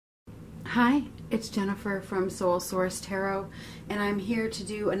Hi, it's Jennifer from Soul Source Tarot, and I'm here to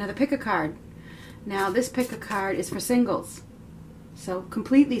do another pick a card. Now, this pick a card is for singles, so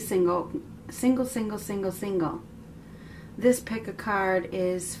completely single, single. This pick a card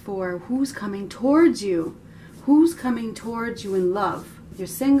is for who's coming towards you, who's coming towards you in love. You're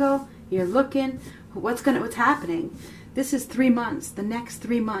single, you're looking, what's happening? This is 3 months, the next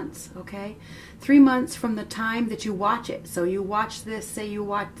 3 months, okay? 3 months from the time that you watch it. So you watch this,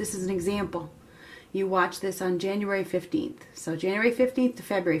 this is an example. You watch this on January 15th. So January 15th to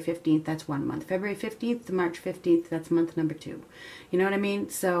February 15th, that's 1 month. February 15th to March 15th, that's month number 2. You know what I mean?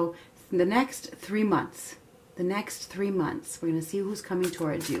 So the next 3 months, we're going to see who's coming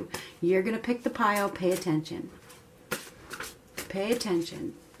towards you. You're going to pick the pile, pay attention. Pay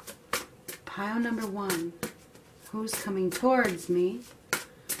attention. Pile number 1. Who's coming towards me?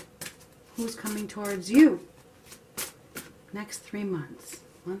 Who's coming towards you? Next 3 months.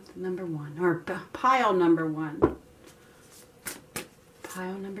 Month number 1. Or pile number 1.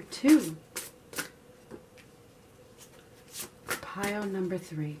 Pile number 2. Pile number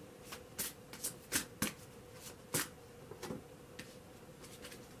 3.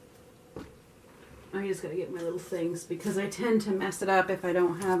 I just gotta get my little things because I tend to mess it up if I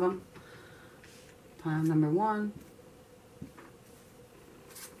don't have them. Pile number 1.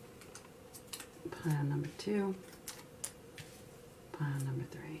 Pile number 2. Pile number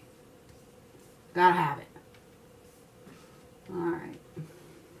 3. Gotta have it. Alright.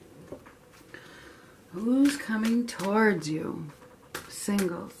 Who's coming towards you?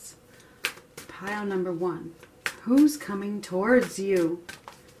 Singles. Pile number 1. Who's coming towards you?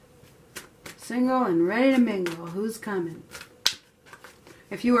 Single and ready to mingle. Who's coming?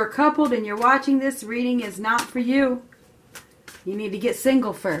 If you are coupled and you're watching this, reading is not for you. You need to get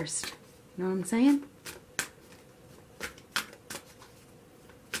single first. You know what I'm saying?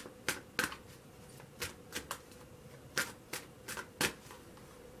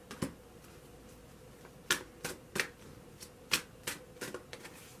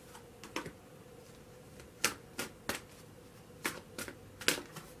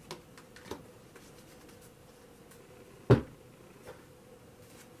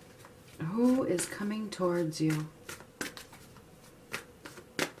 Who is coming towards you?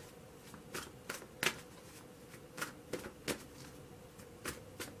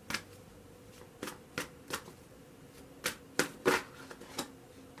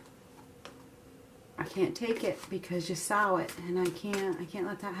 I can't take it because you saw it, and I can't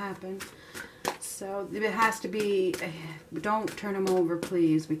let that happen. So it has to be, don't turn them over,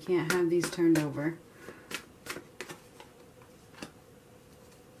 please. We can't have these turned over.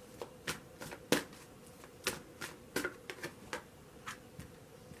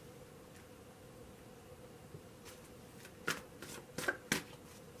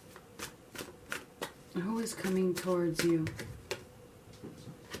 Who is coming towards you?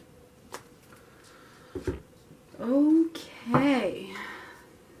 Okay.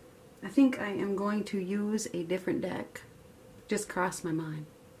 I think I am going to use a different deck. Just crossed my mind.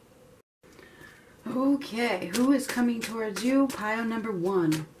 Okay, who is coming towards you? Pile number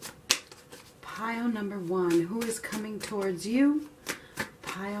 1. Pile number 1. Who is coming towards you?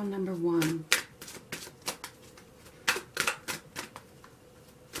 Pile number 1.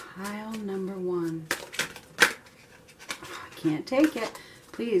 Pile number 1. I can't take it.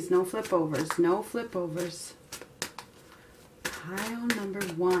 Please, no flip overs. No flip overs. Pile number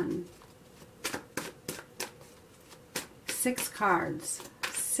 1. 6 cards.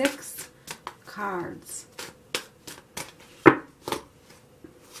 6 cards.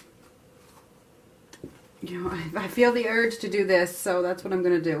 You know, I feel the urge to do this, so that's what I'm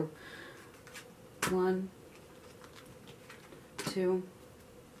going to do. 1, 2,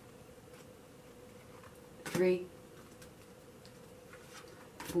 3,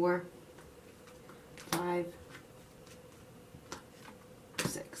 4, 5,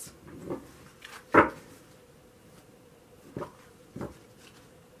 6.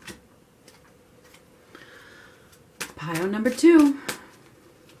 Pile number 2.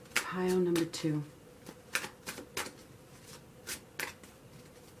 Pile number 2.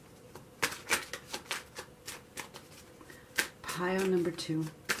 Pile number 2.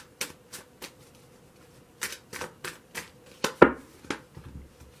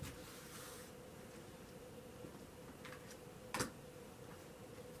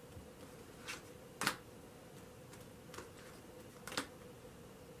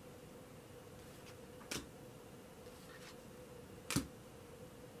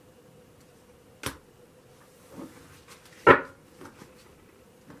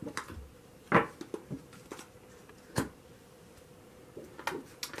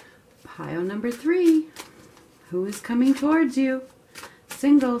 Pile number 3. Who is coming towards you?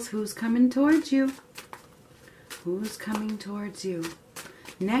 Singles, who's coming towards you? Who's coming towards you?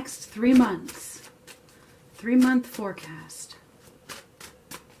 Next 3 months. 3-month forecast.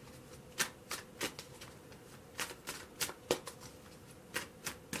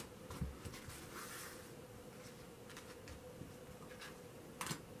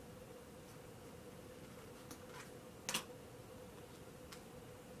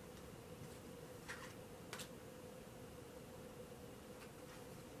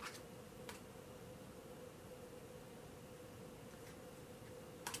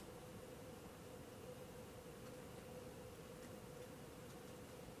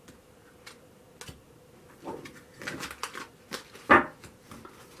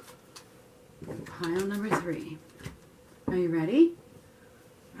 Pile number 3. Are you ready?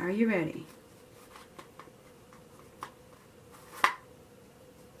 Are you ready?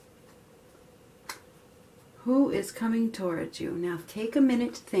 Who is coming towards you? Now take a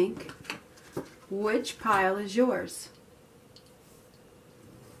minute to think. Which pile is yours?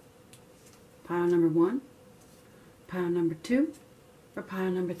 Pile number 1, pile number 2, or pile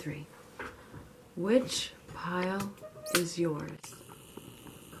number 3? Which pile is yours?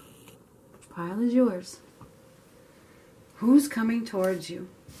 Pile is yours. Who's coming towards you?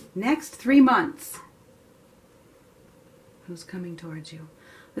 Next 3 months. Who's coming towards you?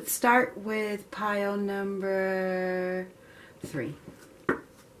 Let's start with pile number 3.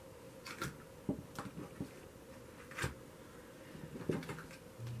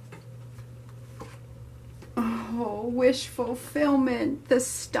 Oh, wish fulfillment, the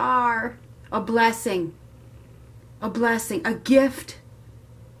star. A blessing. A blessing, a gift.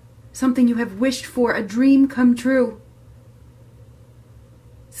 Something you have wished for, a dream come true.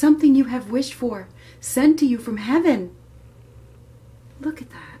 Something you have wished for, sent to you from heaven. Look at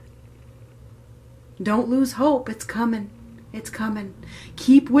that. Don't lose hope. It's coming. It's coming.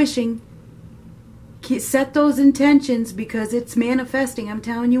 Keep wishing. Set those intentions because it's manifesting. I'm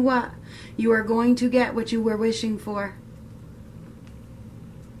telling you what. You are going to get what you were wishing for.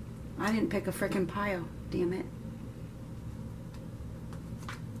 I didn't pick a frickin' pile. Damn it.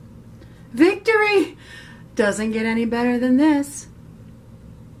 Victory! Doesn't get any better than this.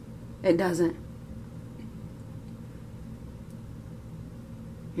 It doesn't.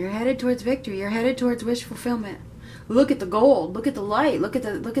 You're headed towards victory. You're headed towards wish fulfillment. Look at the gold. Look at the light. Look at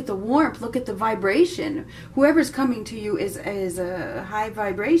the warmth. Look at the vibration. Whoever's coming to you is a high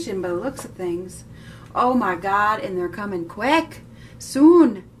vibration by the looks of things. Oh my God! And they're coming quick,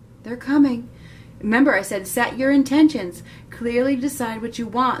 soon. They're coming. Remember, I said set your intentions. Clearly decide what you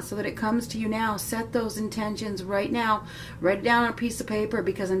want so that it comes to you now. Set those intentions right now. Write it down on a piece of paper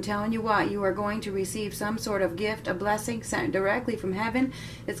because I'm telling you what, you are going to receive some sort of gift, a blessing sent directly from heaven.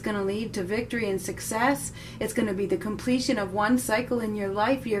 It's going to lead to victory and success. It's going to be the completion of one cycle in your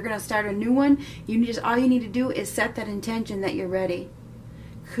life. You're going to start a new one. All you need to do is set that intention that you're ready.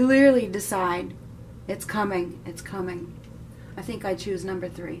 Clearly decide. It's coming. It's coming. I think I choose number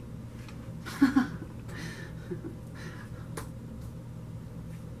 3.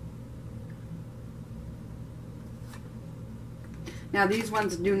 Now these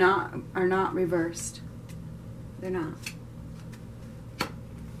ones are not reversed. They're not.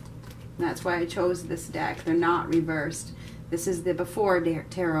 That's why I chose this deck. They're not reversed. This is the before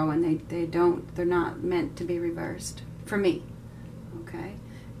tarot, and they're not meant to be reversed for me. Okay.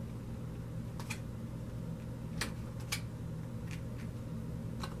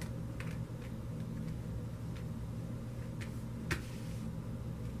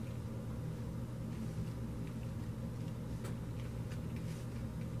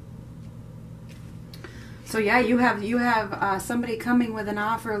 So yeah, you have somebody coming with an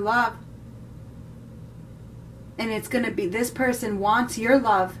offer of love, and it's going to be this person wants your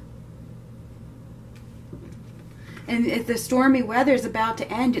love. And if the stormy weather is about to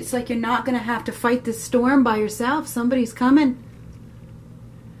end, it's like you're not going to have to fight this storm by yourself. Somebody's coming.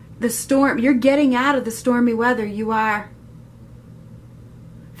 The storm, you're getting out of the stormy weather. You are.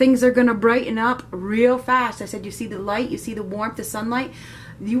 Things are going to brighten up real fast. I said, you see the light, you see the warmth, the sunlight.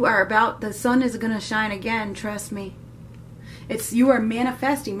 The sun is going to shine again, trust me. You are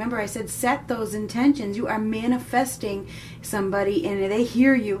manifesting. Remember I said set those intentions. You are manifesting somebody and they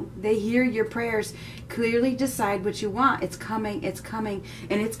hear you. They hear your prayers. Clearly decide what you want. It's coming. It's coming.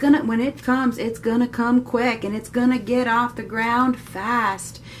 And when it comes, it's going to come quick and it's going to get off the ground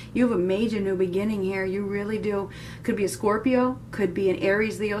fast. You have a major new beginning here. You really do. Could be a Scorpio. Could be an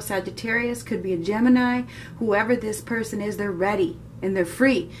Aries, Leo, Sagittarius. Could be a Gemini. Whoever this person is, they're ready. and they're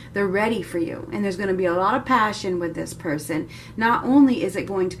free. They're ready for you. And there's going to be a lot of passion with this person. Not only is it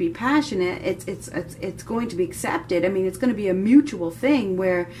going to be passionate, it's going to be accepted. I mean, it's going to be a mutual thing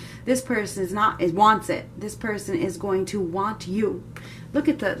where this person wants it. This person is going to want you. Look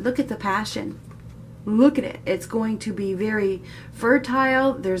at the passion. Look at it. It's going to be very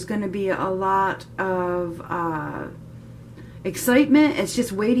fertile. There's going to be a lot of excitement. It's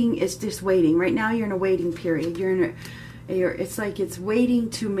just waiting. It's just waiting. Right now you're in a waiting period. It's like it's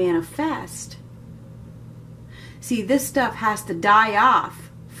waiting to manifest. See, this stuff has to die off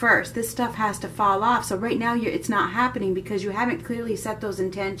first. This stuff has to fall off. So right now it's not happening because you haven't clearly set those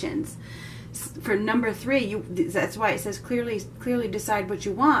intentions. For number 3, that's why it says clearly decide what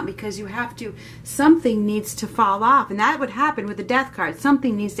you want, because you have to, something needs to fall off, and that would happen with the Death card.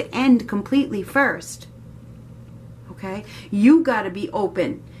 Something needs to end completely first. Okay? You got to be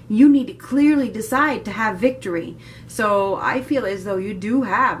open. You need to clearly decide to have victory. So I feel as though you do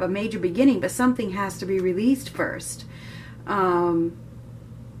have a major beginning, but something has to be released first.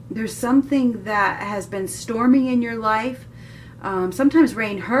 There's something that has been storming in your life. Sometimes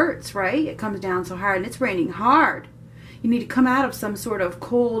rain hurts, right? It comes down so hard, and it's raining hard. You need to come out of some sort of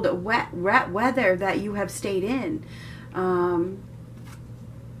cold, wet weather that you have stayed in.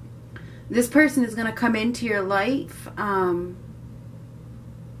 This person is going to come into your life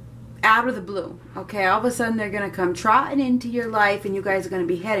out of the blue. Okay, all of a sudden they're going to come trotting into your life, and you guys are going to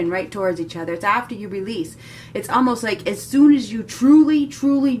be heading right towards each other. It's after you release. It's almost like as soon as you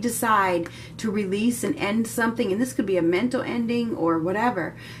truly decide to release and end something, and this could be a mental ending or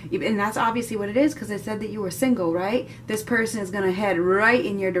whatever, and that's obviously what it is, because I said that you were single, right? This person is going to head right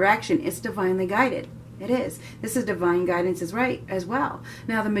in your direction. It's divinely guided. It is. This is divine guidance as well.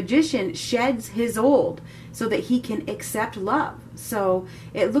 Now the magician sheds his old so that he can accept love. So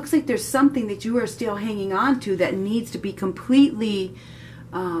it looks like there's something that you are still hanging on to that needs to be completely,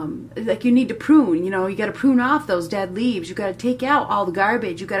 like you need to prune. You know, you got to prune off those dead leaves. You got to take out all the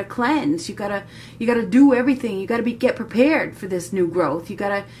garbage. You got to cleanse. You got to do everything. You got to get prepared for this new growth. You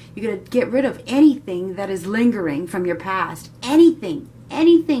got to get rid of anything that is lingering from your past. Anything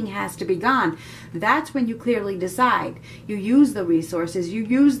has to be gone. That's when you clearly decide. You use the resources, you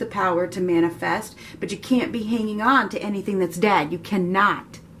use the power to manifest, but you can't be hanging on to anything that's dead. You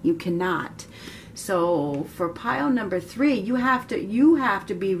cannot. You cannot. So for pile number 3, you have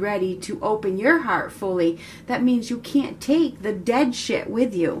to be ready to open your heart fully. That means you can't take the dead shit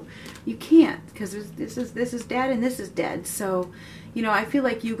with you. You can't, because this is dead and this is dead. So, you know, I feel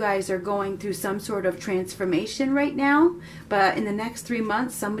like you guys are going through some sort of transformation right now, but in the next 3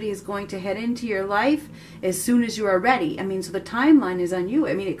 months, somebody is going to head into your life as soon as you are ready. I mean, so the timeline is on you.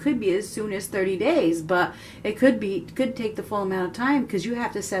 I mean, it could be as soon as 30 days, but it could take the full amount of time, because you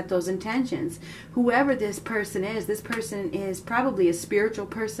have to set those intentions. Whoever this person is probably a spiritual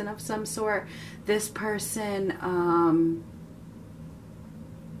person of some sort. This person,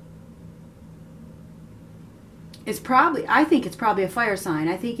 I think it's probably a fire sign.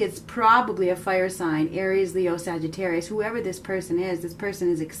 I think it's probably a fire sign. Aries, Leo, Sagittarius. Whoever this person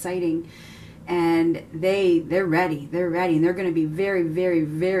is exciting, and they're ready. They're ready, and they're going to be very, very,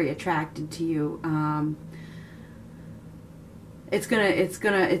 very attracted to you. There's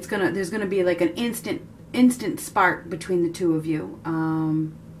going to be like an instant spark between the two of you.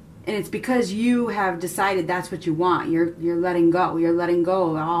 And it's because you have decided that's what you want. You're letting go. You're letting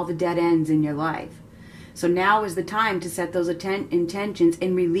go of all the dead ends in your life. So now is the time to set those intentions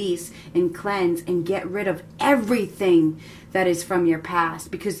and release and cleanse and get rid of everything that is from your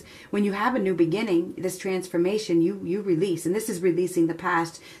past. Because when you have a new beginning, this transformation, you release. And this is releasing the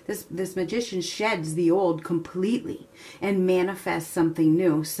past. This magician sheds the old completely and manifests something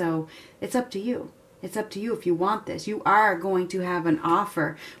new. So it's up to you. It's up to you if you want this. You are going to have an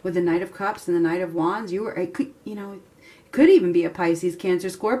offer with the Knight of Cups and the Knight of Wands. It could even be a Pisces, Cancer,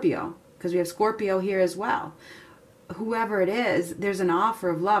 Scorpio, because we have Scorpio here as well. Whoever it is, there's an offer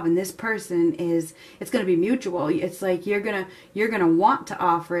of love, and this person it's going to be mutual. It's like you're gonna want to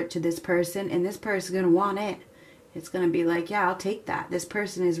offer it to this person, and this person's going to want it. It's going to be like, yeah, I'll take that. This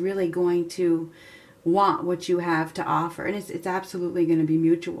person is really going to want what you have to offer, and it's absolutely going to be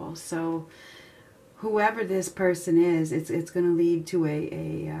mutual. So whoever this person is, it's going to lead to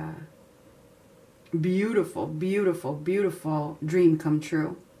a beautiful, beautiful, beautiful dream come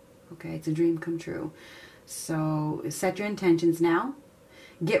true. Okay, it's a dream come true. So set your intentions now.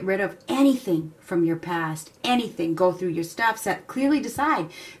 Get rid of anything from your past. Anything. Go through your stuff. Clearly decide.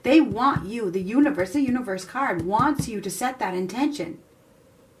 They want you. The universe card wants you to set that intention.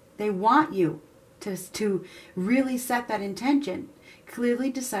 They want you to really set that intention. clearly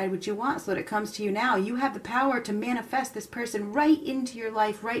decide what you want so that it comes to you now. You have the power to manifest this person right into your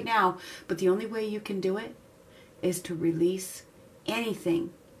life right now. But the only way you can do it is to release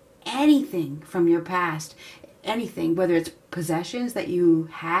anything from your past. Anything, whether it's possessions that you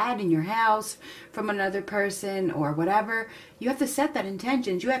had in your house from another person or whatever. You have to set that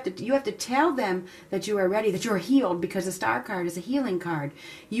intentions. You have to tell them that you are ready, that you are healed, because the star card is a healing card.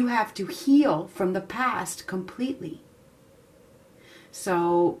 You have to heal from the past completely.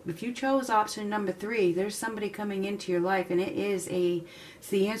 So if you chose option number 3, there's somebody coming into your life, and it's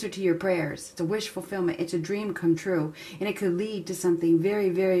the answer to your prayers. It's a wish fulfillment. It's a dream come true, and it could lead to something very,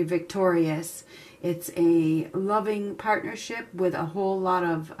 very victorious. It's a loving partnership with a whole lot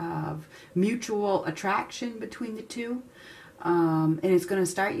of mutual attraction between the two. And it's going to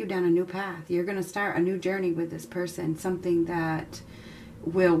start you down a new path. You're going to start a new journey with this person. Something that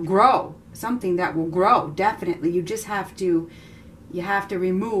will grow. Something that will grow, definitely. You just have to... You have to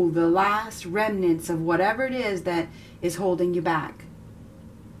remove the last remnants of whatever it is that is holding you back.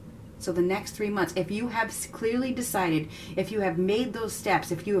 So the next 3 months, if you have clearly decided, if you have made those steps,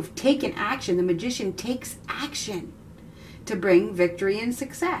 if you have taken action, the magician takes action to bring victory and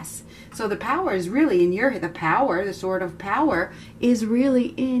success. So the power is really in your, the sword of power is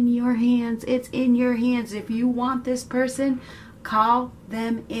really in your hands. It's in your hands. If you want this person, call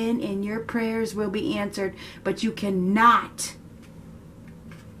them in and your prayers will be answered. But you cannot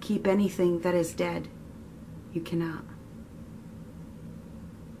keep anything that is dead. You cannot.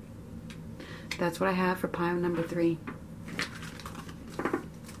 That's what I have for pile number 3.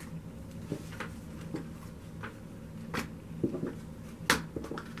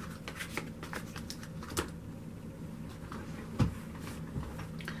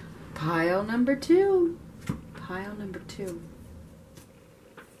 Pile number 2. Pile number 2.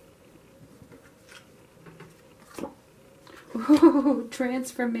 Ooh,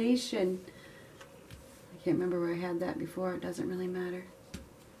 transformation. I can't remember where I had that before. It doesn't really matter.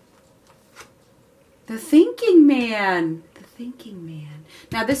 The thinking man. The thinking man.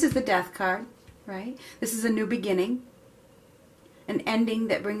 Now this is the death card, right? This is a new beginning. An ending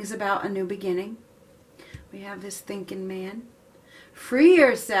that brings about a new beginning. We have this thinking man. Free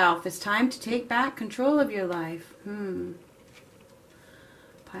yourself. It's time to take back control of your life.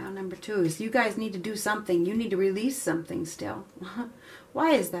 Pile number 2 is you guys need to do something. You need to release something still.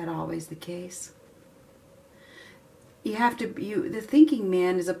 Why is that always the case? You have to, the thinking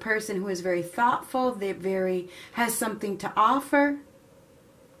man is a person who is very thoughtful. They has something to offer.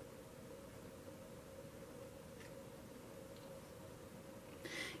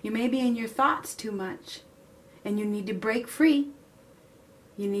 You may be in your thoughts too much, and you need to break free.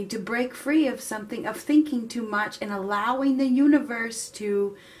 You need to break free of something, of thinking too much and allowing the universe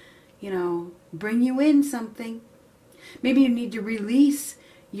to, bring you in something. Maybe you need to release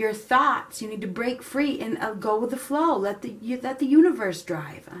your thoughts. You need to break free and go with the flow. Let the universe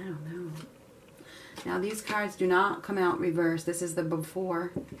drive. I don't know. Now these cards do not come out reverse. This is the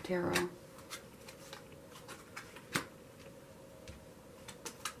before tarot.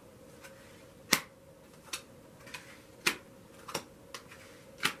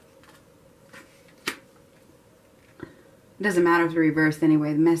 It doesn't matter if they're reversed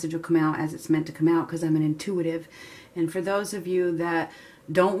anyway. The message will come out as it's meant to come out because I'm an intuitive. And for those of you that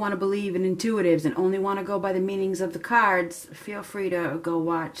don't want to believe in intuitives and only want to go by the meanings of the cards, feel free to go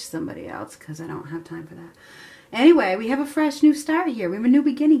watch somebody else because I don't have time for that. Anyway, we have a fresh new start here. We have a new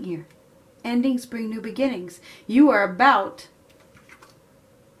beginning here. Endings bring new beginnings. You are about...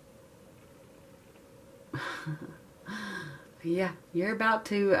 yeah, you're about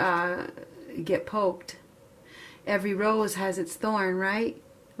to get poked. Every rose has its thorn, right?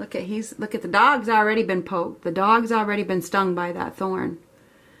 Look at the dog's already been poked. The dog's already been stung by that thorn.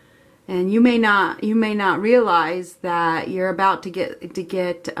 And you may not realize that you're about to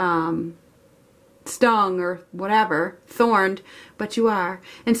get stung or whatever, thorned, but you are.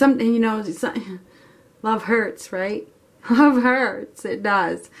 And love hurts, right? Love hurts. It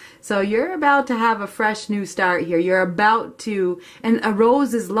does. So you're about to have a fresh new start here. You're about to, and a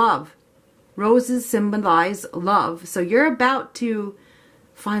rose is love. Roses symbolize love. So you're about to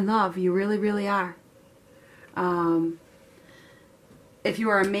find love. You really, really are. If you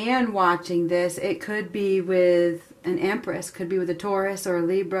are a man watching this, it could be with an Empress, could be with a Taurus or a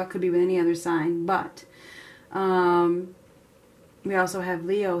Libra, could be with any other sign. But we also have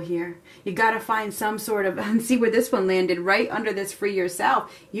Leo here. You got to find some sort of, and see where this one landed, right under this free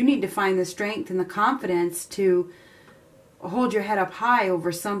yourself. You need to find the strength and the confidence to hold your head up high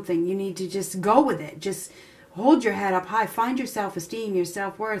over something. You need to just go with it. Just hold your head up high. Find your self-esteem, your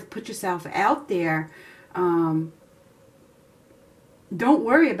self-worth. Put yourself out there. Don't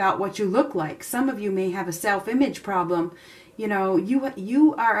worry about what you look like. Some of you may have a self-image problem. You know,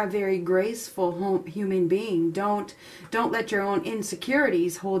 you are a very graceful human being. Don't let your own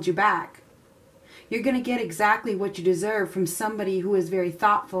insecurities hold you back. You're going to get exactly what you deserve from somebody who is very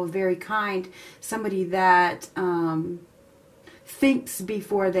thoughtful, very kind, somebody that thinks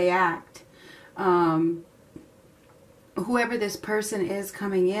before they act. Whoever this person is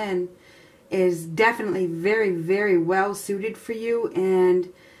coming in is definitely very, very well suited for you,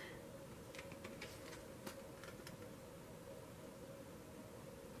 and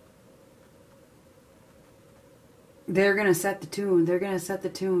they're going to set the tune. They're going to set the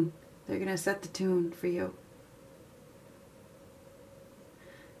tune. They're going to set the tune for you.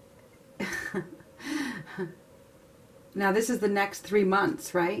 Now, this is the next 3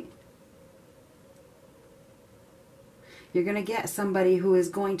 months, right? You're going to get somebody who is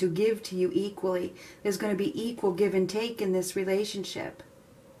going to give to you equally. There's going to be equal give and take in this relationship.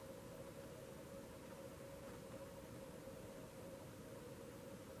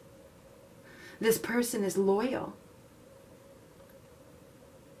 This person is loyal.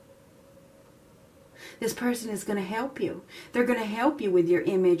 This person is going to help you. They're going to help you with your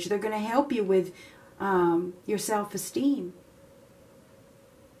image. They're going to help you with your self-esteem.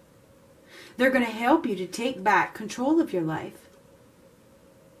 They're going to help you to take back control of your life.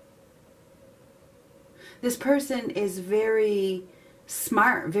 This person is very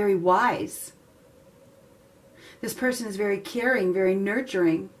smart, very wise. This person is very caring, very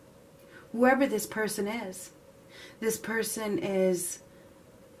nurturing. Whoever this person is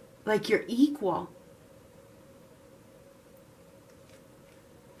like your equal.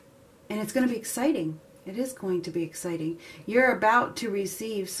 And it's going to be exciting. It is going to be exciting. You're about to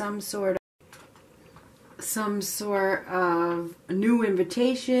receive some sort of new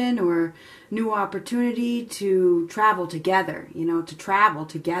invitation or new opportunity to travel together, you know, to travel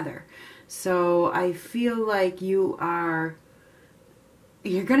together. So I feel like you're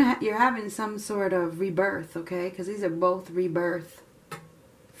having some sort of rebirth, okay? Because these are both rebirth,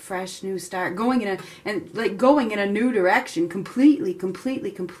 fresh new start, going in a new direction, completely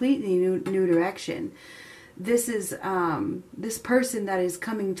new direction. This is this person that is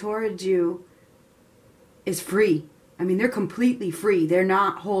coming towards you is free. I mean, they're completely free. They're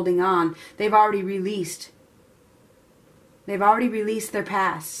not holding on. They've already released their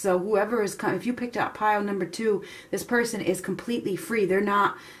past. So whoever is coming, if you picked up pile number 2, this person is completely free. They're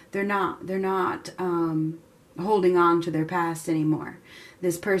not holding on to their past anymore.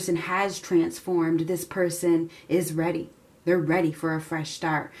 This person has transformed. This person is ready. They're ready for a fresh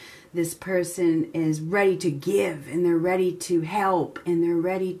start. This person is ready to give, and they're ready to help, and they're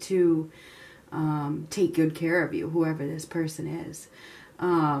ready to take good care of you, whoever this person is.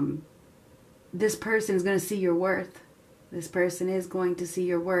 This person is going to see your worth. This person is going to see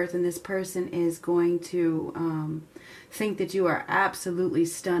your worth, and this person is going to think that you are absolutely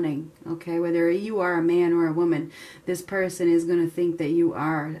stunning, okay? Whether you are a man or a woman, this person is going to think that you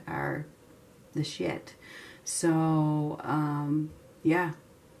are the shit. So, yeah.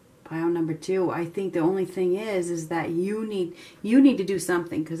 Pile number 2. I think the only thing is that you need to do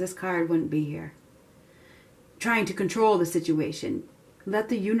something, because this card wouldn't be here. Trying to control the situation. Let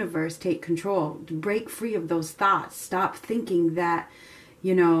the universe take control. Break free of those thoughts. Stop thinking that,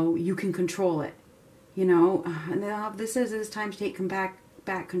 you know, you can control it. You know, and this is time to take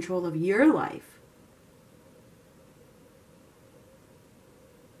back control of your life.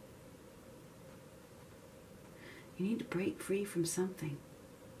 You need to break free from something.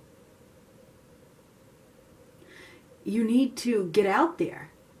 You need to get out there,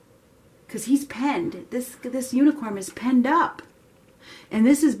 because he's penned. This unicorn is penned up, and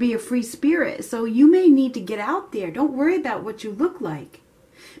this is be a free spirit. So you may need to get out there. Don't worry about what you look like.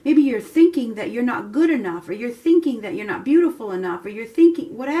 Maybe you're thinking that you're not good enough, or you're thinking that you're not beautiful enough, or you're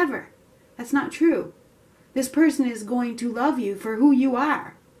thinking whatever. That's not true. This person is going to love you for who you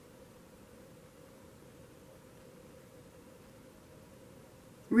are.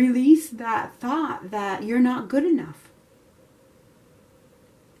 Release that thought that you're not good enough.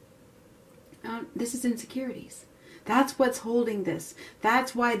 This is insecurities. That's what's holding this.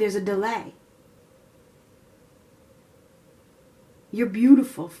 That's why there's a delay. You're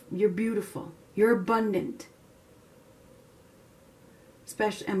beautiful. You're beautiful. You're abundant.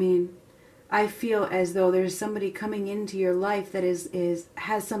 Especially, I mean, I feel as though there's somebody coming into your life that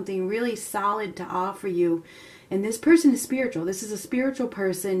has something really solid to offer you. And this person is spiritual. This is a spiritual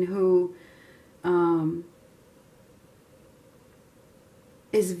person who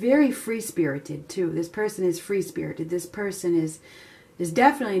is very free-spirited too. This person is free-spirited. This person is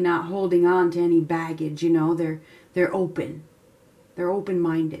definitely not holding on to any baggage. You know, they're open. They're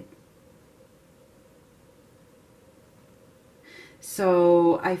open-minded.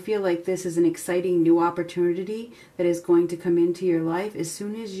 So I feel like this is an exciting new opportunity that is going to come into your life as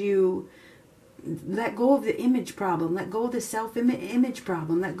soon as you let go of the image problem, let go of the self-image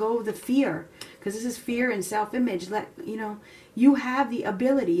problem, let go of the fear, because this is fear and self-image. You have the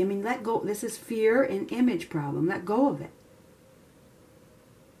ability. I mean, let go. This is fear and image problem. Let go of it.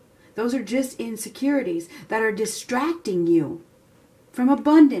 Those are just insecurities that are distracting you from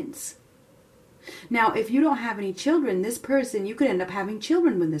abundance. Now, if you don't have any children, this person, you could end up having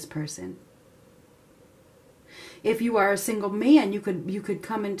children with this person. If you are a single man, you could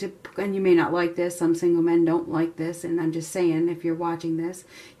come into, and you may not like this, some single men don't like this, and I'm just saying, if you're watching this,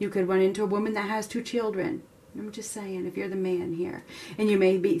 you could run into a woman that has 2 children. I'm just saying, if you're the man here, and you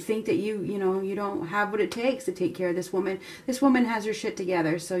may think that you don't have what it takes to take care of this woman. This woman has her shit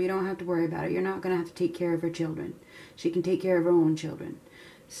together, so you don't have to worry about it. You're not going to have to take care of her children. She can take care of her own children.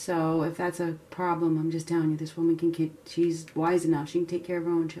 So if that's a problem, I'm just telling you, this woman she's wise enough. She can take care of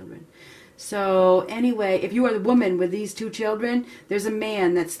her own children. So anyway, if you are the woman with these 2 children, there's a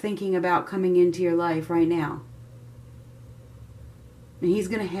man that's thinking about coming into your life right now. And he's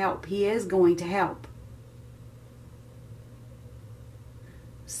going to help. He is going to help.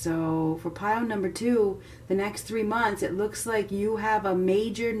 So for pile number 2, the next 3 months, it looks like you have a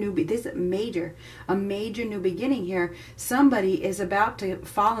major new new beginning here. Somebody is about to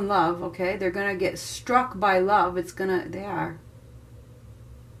fall in love, okay? They're going to get struck by love. They are.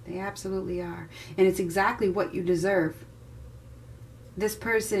 They absolutely are. And it's exactly what you deserve. This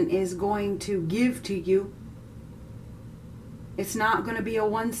person is going to give to you. It's not going to be a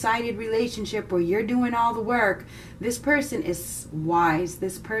one-sided relationship where you're doing all the work. This person is wise.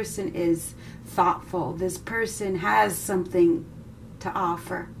 This person is thoughtful. This person has something to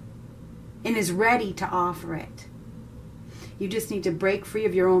offer and is ready to offer it. You just need to break free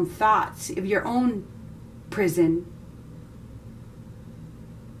of your own thoughts, of your own prison.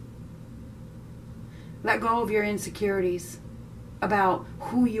 Let go of your insecurities about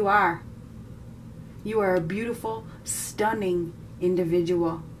who you are. You are a beautiful, stunning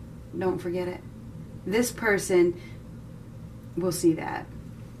individual. Don't forget it. This person will see that.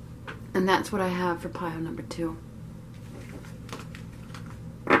 And that's what I have for pile number 2.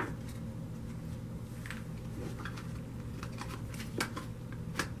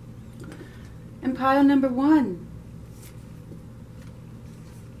 And pile number 1.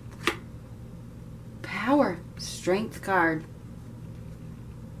 Power. Strength card.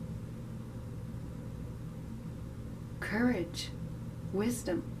 Courage,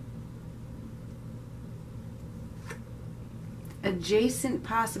 wisdom. Adjacent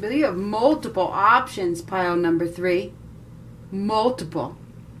possibility. You have multiple options, pile number 3. Multiple.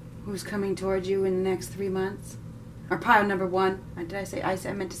 Who's coming towards you in the next 3 months? Or pile number 1. I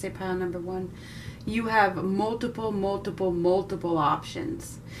meant to say pile number 1. You have multiple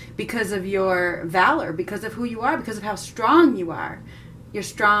options because of your valor, because of who you are, because of how strong you are. You're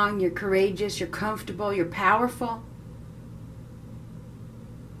strong, you're courageous, you're comfortable, you're powerful.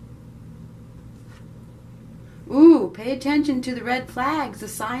 Ooh, pay attention to the red flags. The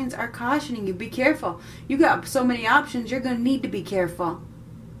signs are cautioning you. Be careful. You got so many options, you're going to need to be careful.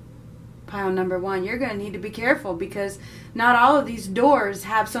 Pile number 1, you're going to need to be careful because not all of these doors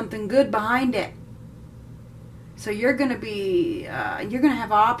have something good behind it. So you're going to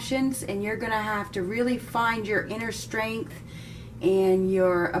have options, and you're going to have to really find your inner strength and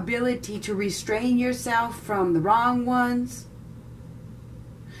your ability to restrain yourself from the wrong ones.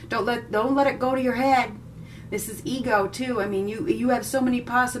 Don't let it go to your head. This is ego too. I mean, you have so many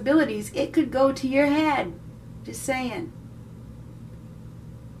possibilities. It could go to your head. Just saying.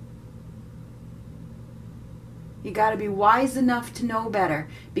 You got to be wise enough to know better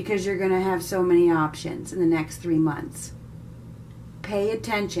because you're going to have so many options in the next 3 months. Pay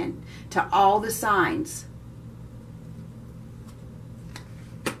attention to all the signs.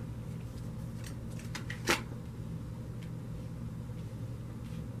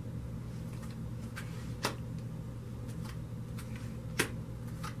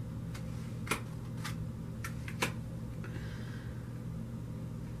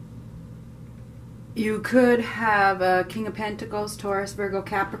 You could have a King of Pentacles, Taurus, Virgo,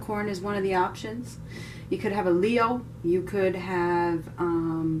 Capricorn is one of the options. You could have a Leo. You could have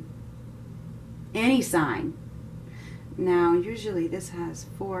any sign. Now, usually this has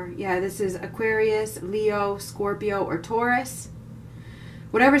 4. Yeah, this is Aquarius, Leo, Scorpio, or Taurus.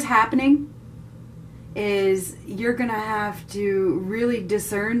 Whatever's happening is you're going to have to really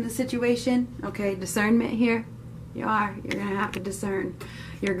discern the situation. Okay, discernment here. You are. You're going to have to discern.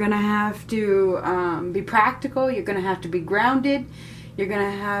 You're going to have to be practical. You're going to have to be grounded. You're going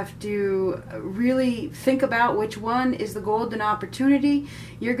to have to really think about which one is the golden opportunity.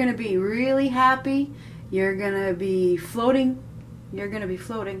 You're going to be really happy. You're going to be floating. You're going to be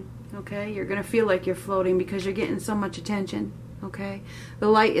floating, okay? You're going to feel like you're floating because you're getting so much attention, okay? The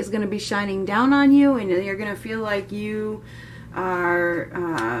light is going to be shining down on you, and you're going to feel like you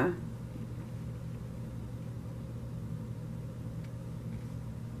are...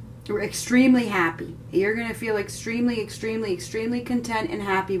 You're extremely happy. You're going to feel extremely, extremely, extremely content and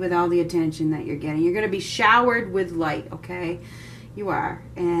happy with all the attention that you're getting. You're going to be showered with light, okay? You are.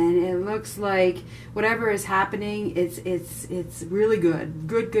 And it looks like whatever is happening, it's really good.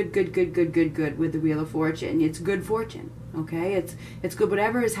 Good with the Wheel of Fortune. It's good fortune, okay? It's good.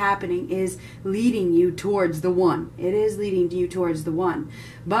 Whatever is happening is leading you towards the one. It is leading you towards the one.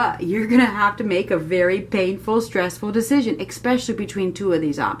 But you're going to have to make a very painful, stressful decision, especially between two of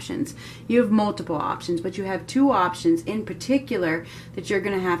these options. You have multiple options, but you have two options in particular that you're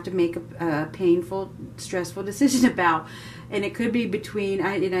going to have to make a painful, stressful decision about. And it could be between,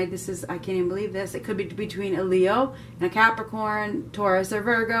 I can't even believe this, it could be between a Leo and a Capricorn, Taurus, or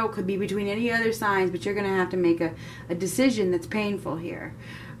Virgo. It could be between any other signs, but you're going to have to make a decision that's painful here.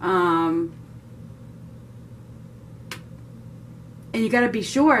 And you got to be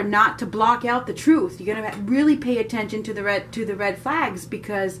sure not to block out the truth. You're going to really pay attention to the red flags,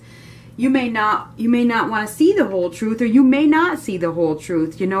 because you may not want to see the whole truth, or you may not see the whole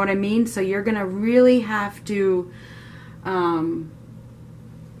truth. You know what I mean? So you're going to really have to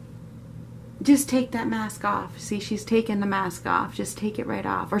just take that mask off. See, she's taking the mask off. Just take it right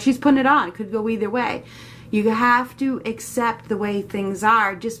off. Or she's putting it on. It could go either way. You have to accept the way things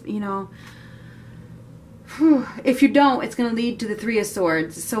are. Just, if you don't, it's going to lead to the Three of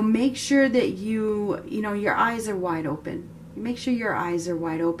Swords. So make sure that your eyes are wide open. Make sure your eyes are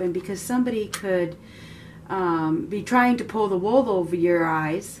wide open, because somebody could be trying to pull the wool over your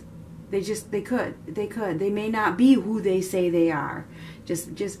eyes. They could. They may not be who they say they are.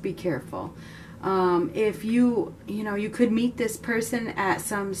 Just be careful. If you could meet this person at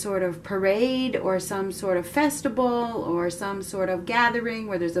some sort of parade or some sort of festival or some sort of gathering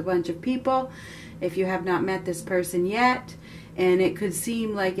where there's a bunch of people. If you have not met this person yet, and it could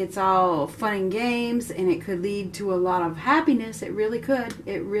seem like it's all fun and games, and it could lead to a lot of happiness. It really could.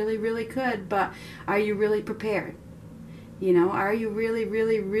 It really, really could. But are you really prepared? Are you really,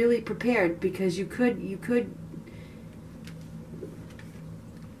 really, really prepared? Because you could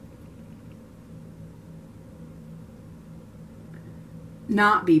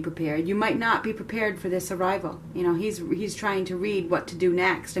not be prepared. You might not be prepared for this arrival. He's trying to read what to do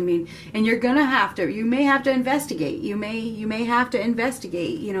next. And you're gonna have to. You may have to investigate. You may have to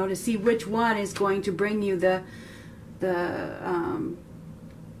investigate. To see which one is going to bring you the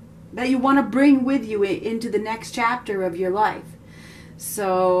that you want to bring with you into the next chapter of your life.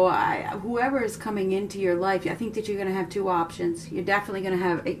 So whoever is coming into your life, I think that you're going to have two options. You're definitely going to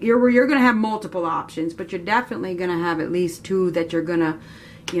have, you're going to have multiple options, but you're definitely going to have at least two that you're going to,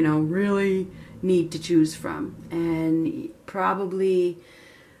 really need to choose from. And probably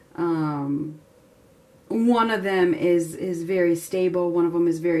one of them is very stable. One of them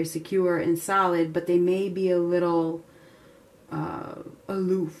is very secure and solid, but they may be a little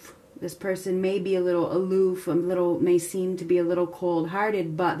aloof. This person may be a little aloof, may seem to be a little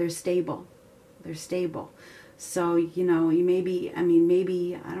cold-hearted, but they're stable. They're stable. So, you may be,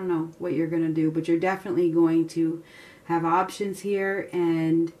 maybe, I don't know what you're going to do, but you're definitely going to have options here,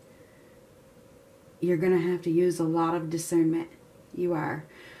 and you're going to have to use a lot of discernment. You are.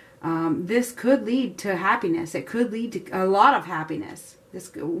 This could lead to happiness. It could lead to a lot of happiness.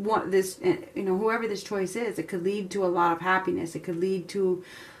 Whoever this choice is, it could lead to a lot of happiness. It could lead to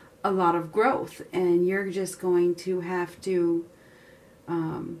a lot of growth, and you're just going to have to,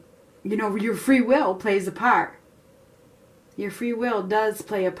 your free will plays a part. Your free will does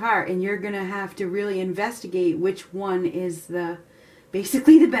play a part, and you're going to have to really investigate which one is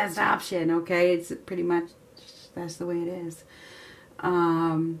basically the best option, okay? It's pretty much, that's the way it is.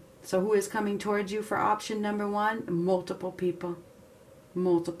 So who is coming towards you for option number one? Multiple people.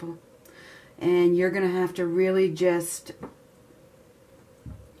 Multiple. And you're going to have to really just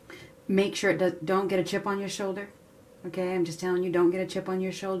make sure don't get a chip on your shoulder. Okay, I'm just telling you, don't get a chip on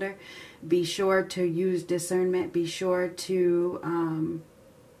your shoulder. Be sure to use discernment. Be sure to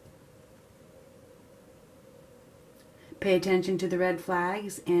pay attention to the red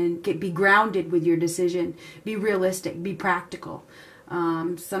flags, and be grounded with your decision. Be realistic. Be practical.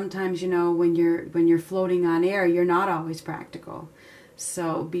 Sometimes, when you're floating on air, you're not always practical.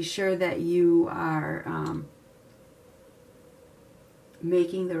 So be sure that you are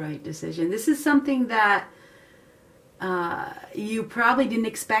making the right decision. This is something that you probably didn't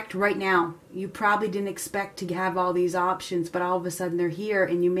expect right now. You probably didn't expect to have all these options, but all of a sudden they're here,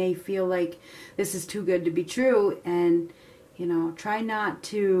 and you may feel like this is too good to be true. And, you know, try not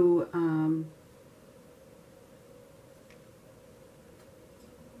to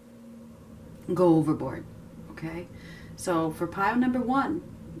go overboard. Okay? So for pile number 1,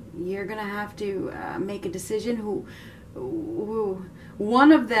 you're going to have to make a decision who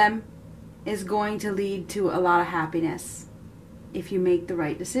one of them is going to lead to a lot of happiness if you make the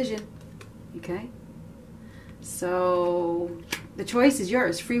right decision. Okay? So the choice is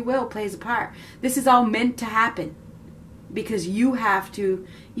yours. Free will plays a part. This is all meant to happen because you have to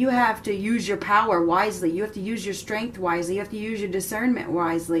use your power wisely. You have to use your strength wisely. You have to use your discernment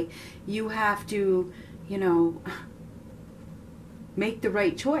wisely. You have to, you know, make the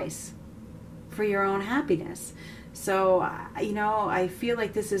right choice for your own happiness. So, you know, I feel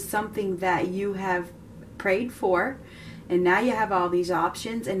like this is something that you have prayed for, and now you have all these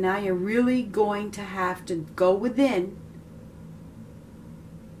options, and now you're really going to have to go within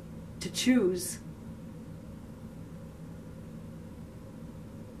to choose.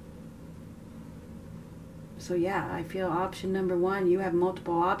 So yeah, I feel option number 1, you have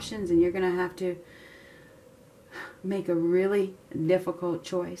multiple options, and you're going to have to make a really difficult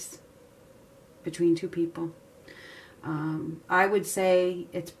choice between 2 people. I would say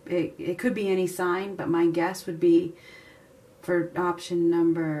it could be any sign, but my guess would be for option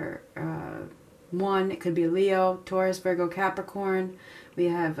number 1, it could be Leo, Taurus, Virgo, Capricorn. We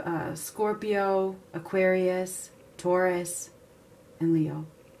have Scorpio, Aquarius, Taurus, and Leo.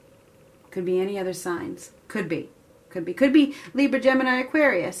 Could be any other signs. Could be Libra, Gemini,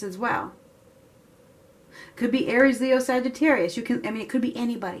 Aquarius as well. Could be Aries, Leo, Sagittarius. It could be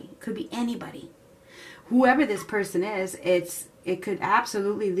anybody. It could be anybody. Whoever this person is, it could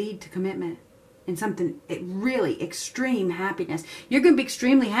absolutely lead to commitment and something really extreme happiness. You're going to be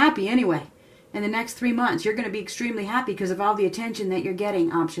extremely happy anyway. In the next 3 months, you're going to be extremely happy because of all the attention that you're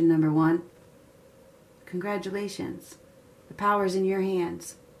getting, option number 1. Congratulations. The power's in your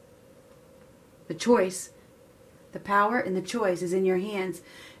hands. The choice, the power and the choice is in your hands.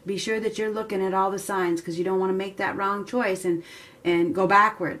 Be sure that you're looking at all the signs because you don't want to make that wrong choice and go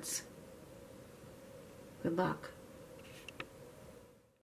backwards. Good luck.